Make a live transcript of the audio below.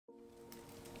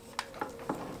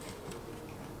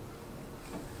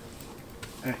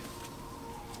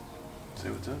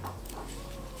what's up?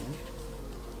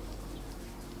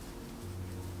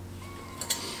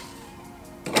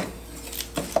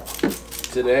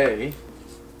 Today,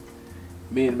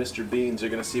 me and Mr. Beans are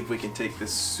gonna see if we can take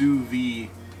this sous vide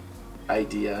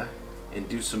idea and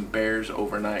do some bears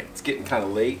overnight. It's getting kind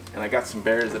of late, and I got some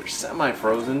bears that are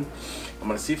semi-frozen. I'm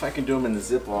gonna see if I can do them in the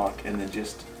Ziploc, and then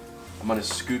I'm gonna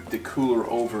scoot the cooler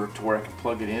over to where I can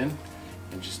plug it in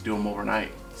and just do them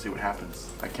overnight. See what happens.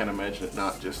 I can't imagine it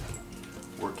not just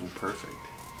working perfect.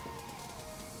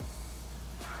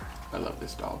 I love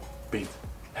this dog. Beans.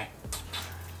 Hey.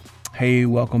 Hey,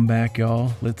 welcome back,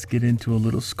 y'all. Let's get into a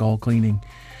little skull cleaning.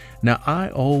 Now, I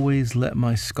always let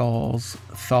my skulls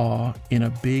thaw in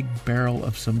a big barrel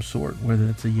of some sort, whether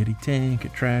it's a Yeti tank, a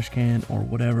trash can, or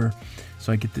whatever.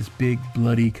 So I get this big,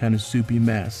 bloody, kind of soupy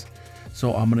mess.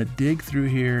 So I'm gonna dig through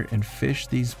here and fish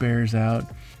these bears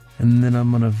out, and then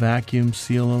I'm gonna vacuum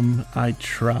seal them. I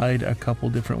tried a couple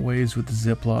different ways with the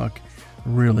Ziploc,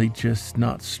 really just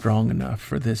not strong enough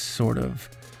for this sort of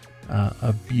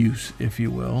abuse, if you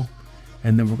will.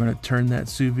 And then we're gonna turn that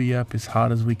sous vide up as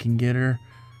hot as we can get her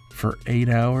for 8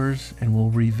 hours, and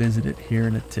we'll revisit it here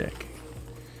in a tick.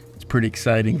 It's pretty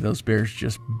exciting. Those bears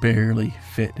just barely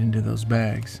fit into those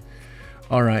bags.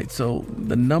 All right, so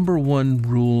the number one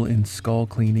rule in skull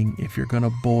cleaning, if you're gonna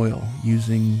boil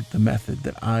using the method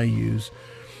that I use,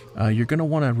 you're gonna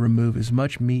wanna remove as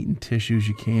much meat and tissue as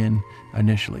you can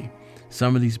initially.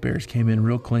 Some of these bears came in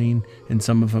real clean, and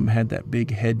some of them had that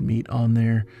big head meat on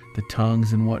there, the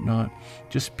tongues and whatnot.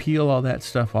 Just peel all that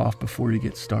stuff off before you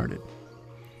get started.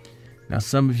 Now,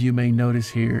 some of you may notice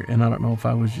here, and I don't know if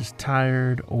I was just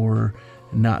tired or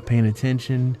not paying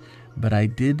attention, but I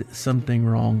did something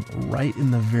wrong right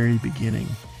in the very beginning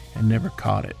and never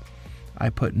caught it. I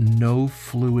put no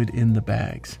fluid in the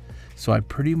bags, so I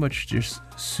pretty much just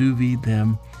sous vide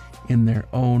them in their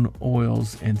own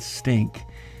oils and stink.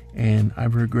 And I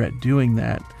regret doing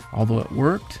that. Although it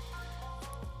worked,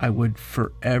 I would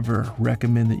forever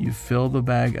recommend that you fill the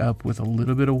bag up with a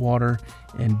little bit of water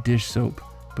and dish soap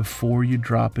before you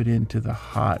drop it into the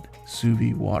hot sous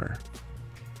vide water.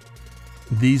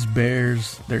 These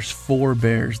bears, there's 4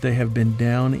 bears. They have been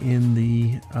down in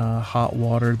the hot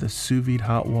water, the sous vide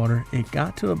hot water. It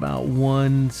got to about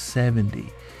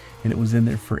 170, and it was in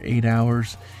there for 8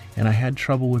 hours. And I had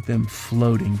trouble with them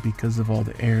floating because of all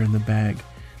the air in the bag.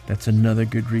 That's another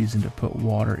good reason to put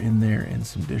water in there and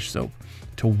some dish soap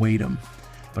to weight them.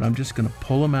 But I'm just gonna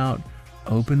pull them out,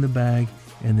 open the bag,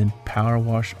 and then power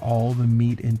wash all the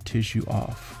meat and tissue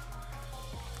off.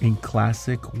 In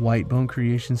classic WHITEBONE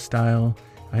creation style,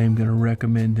 I am gonna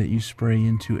recommend that you spray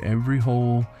into every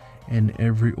hole and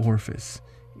every orifice.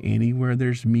 Anywhere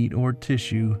there's meat or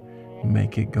tissue,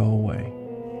 make it go away.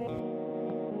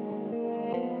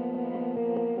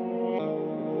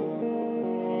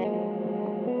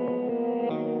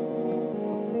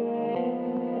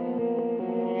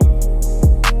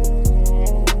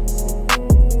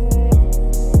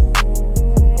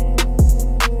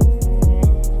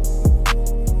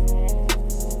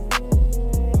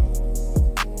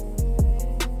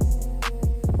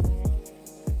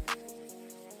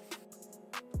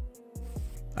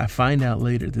 I find out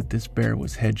later that this bear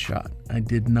was headshot. I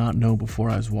did not know before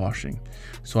I was washing.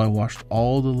 So I washed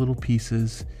all the little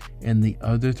pieces and the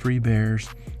other 3 bears,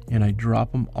 and I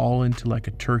drop them all into like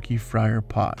a turkey fryer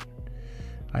pot.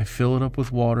 I fill it up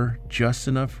with water, just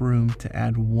enough room to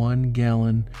add 1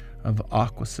 gallon of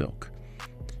Aqua Silk.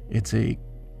 It's a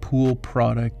pool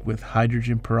product with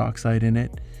hydrogen peroxide in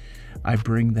it. I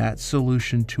bring that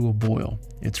solution to a boil.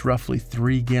 It's roughly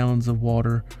 3 gallons of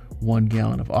water, 1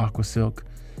 gallon of Aqua Silk.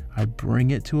 I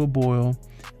bring it to a boil,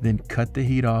 then cut the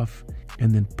heat off,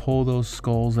 and then pull those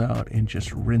skulls out and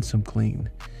just rinse them clean.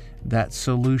 That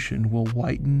solution will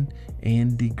whiten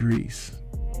and degrease.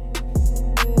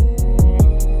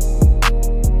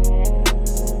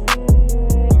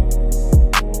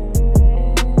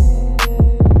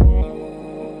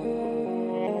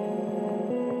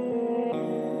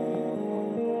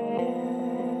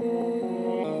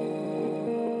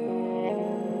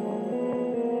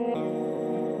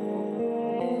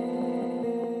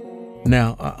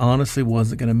 Now, I honestly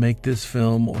wasn't going to make this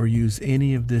film or use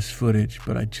any of this footage,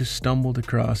 but I just stumbled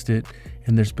across it,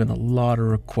 and there's been a lot of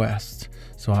requests.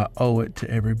 So I owe it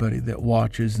to everybody that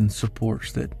watches and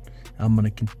supports that I'm going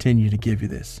to continue to give you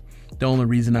this. The only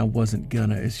reason I wasn't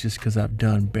gonna is just because I've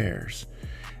done bears.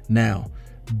 Now,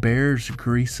 bears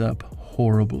grease up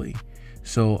horribly.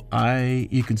 So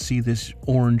you can see this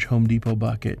orange Home Depot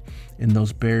bucket and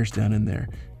those bears down in there.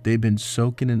 They've been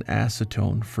soaking in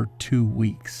acetone for 2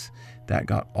 weeks. That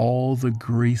got all the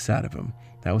grease out of them.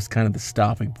 That was kind of the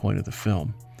stopping point of the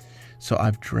film. So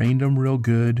I've drained them real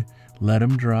good, let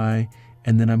them dry,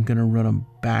 and then I'm gonna run them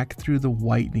back through the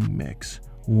whitening mix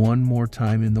one more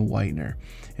time in the whitener.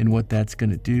 And what that's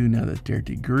gonna do now that they're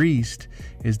degreased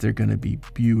is they're gonna be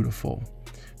beautiful.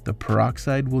 The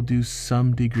peroxide will do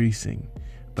some degreasing,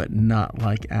 but not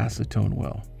like acetone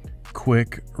will.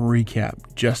 Quick recap,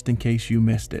 just in case you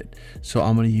missed it. So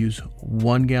I'm gonna use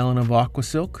 1 gallon of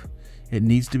Aquasilk. It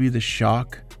needs to be the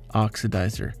shock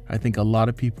oxidizer. I think a lot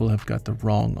of people have got the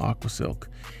wrong Aquasilk.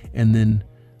 And then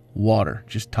water,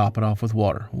 just top it off with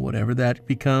water. Whatever that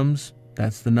becomes,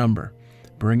 that's the number.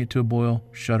 Bring it to a boil,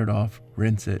 shut it off,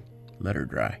 rinse it, let her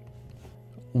dry.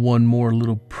 One more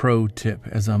little pro tip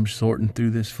as I'm sorting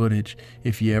through this footage.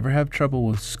 If you ever have trouble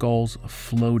with skulls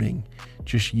floating,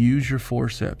 just use your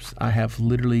forceps. I have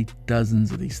literally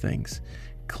dozens of these things.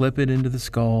 Clip it into the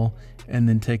skull and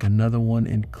then take another one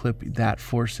and clip that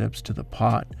forceps to the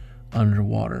pot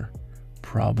underwater.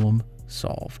 Problem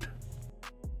solved.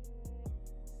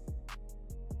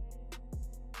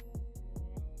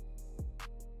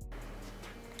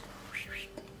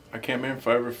 I can't remember if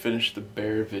I ever finished the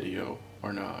bear video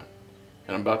or not.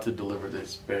 And I'm about to deliver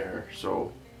this bear,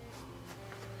 so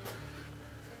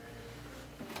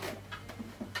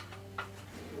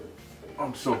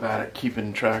I'm so bad at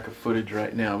keeping track of footage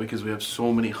right now because we have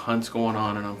so many hunts going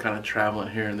on and I'm kind of traveling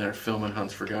here and there filming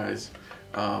hunts for guys.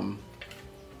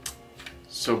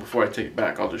 So before I take it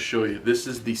back, I'll just show you. This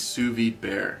is the Sous Vide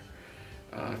bear.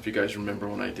 If you guys remember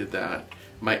when I did that,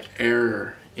 my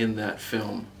error in that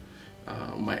film,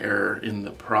 my error in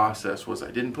the process was I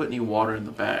didn't put any water in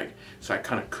the bag, so I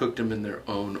kind of cooked them in their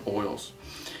own oils.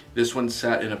 This one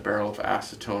sat in a barrel of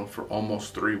acetone for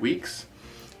almost 3 weeks.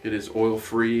 It is oil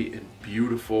free and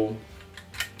beautiful.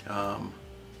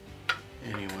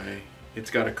 Anyway, it's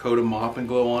got a coat of Mop and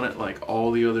Glow on it like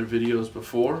all the other videos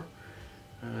before,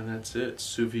 and that's it.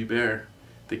 Sous vide bear.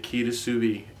 The key to sous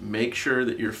vide: make sure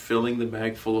that you're filling the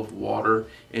bag full of water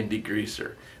and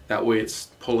degreaser. That way it's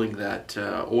pulling that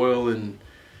oil and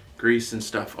grease and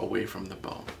stuff away from the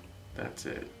bone. That's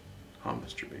it. Huh,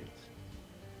 Mr. Beans?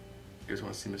 You guys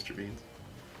want to see Mr. Beans?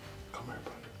 Come here,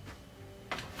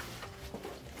 buddy.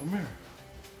 Come here.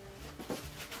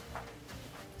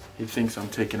 He thinks I'm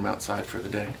taking him outside for the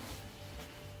day.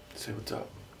 Say what's up.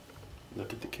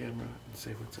 Look at the camera and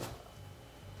say what's up.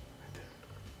 Right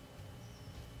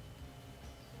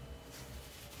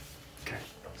there. Okay,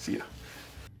 see ya.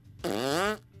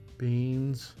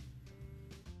 Beans.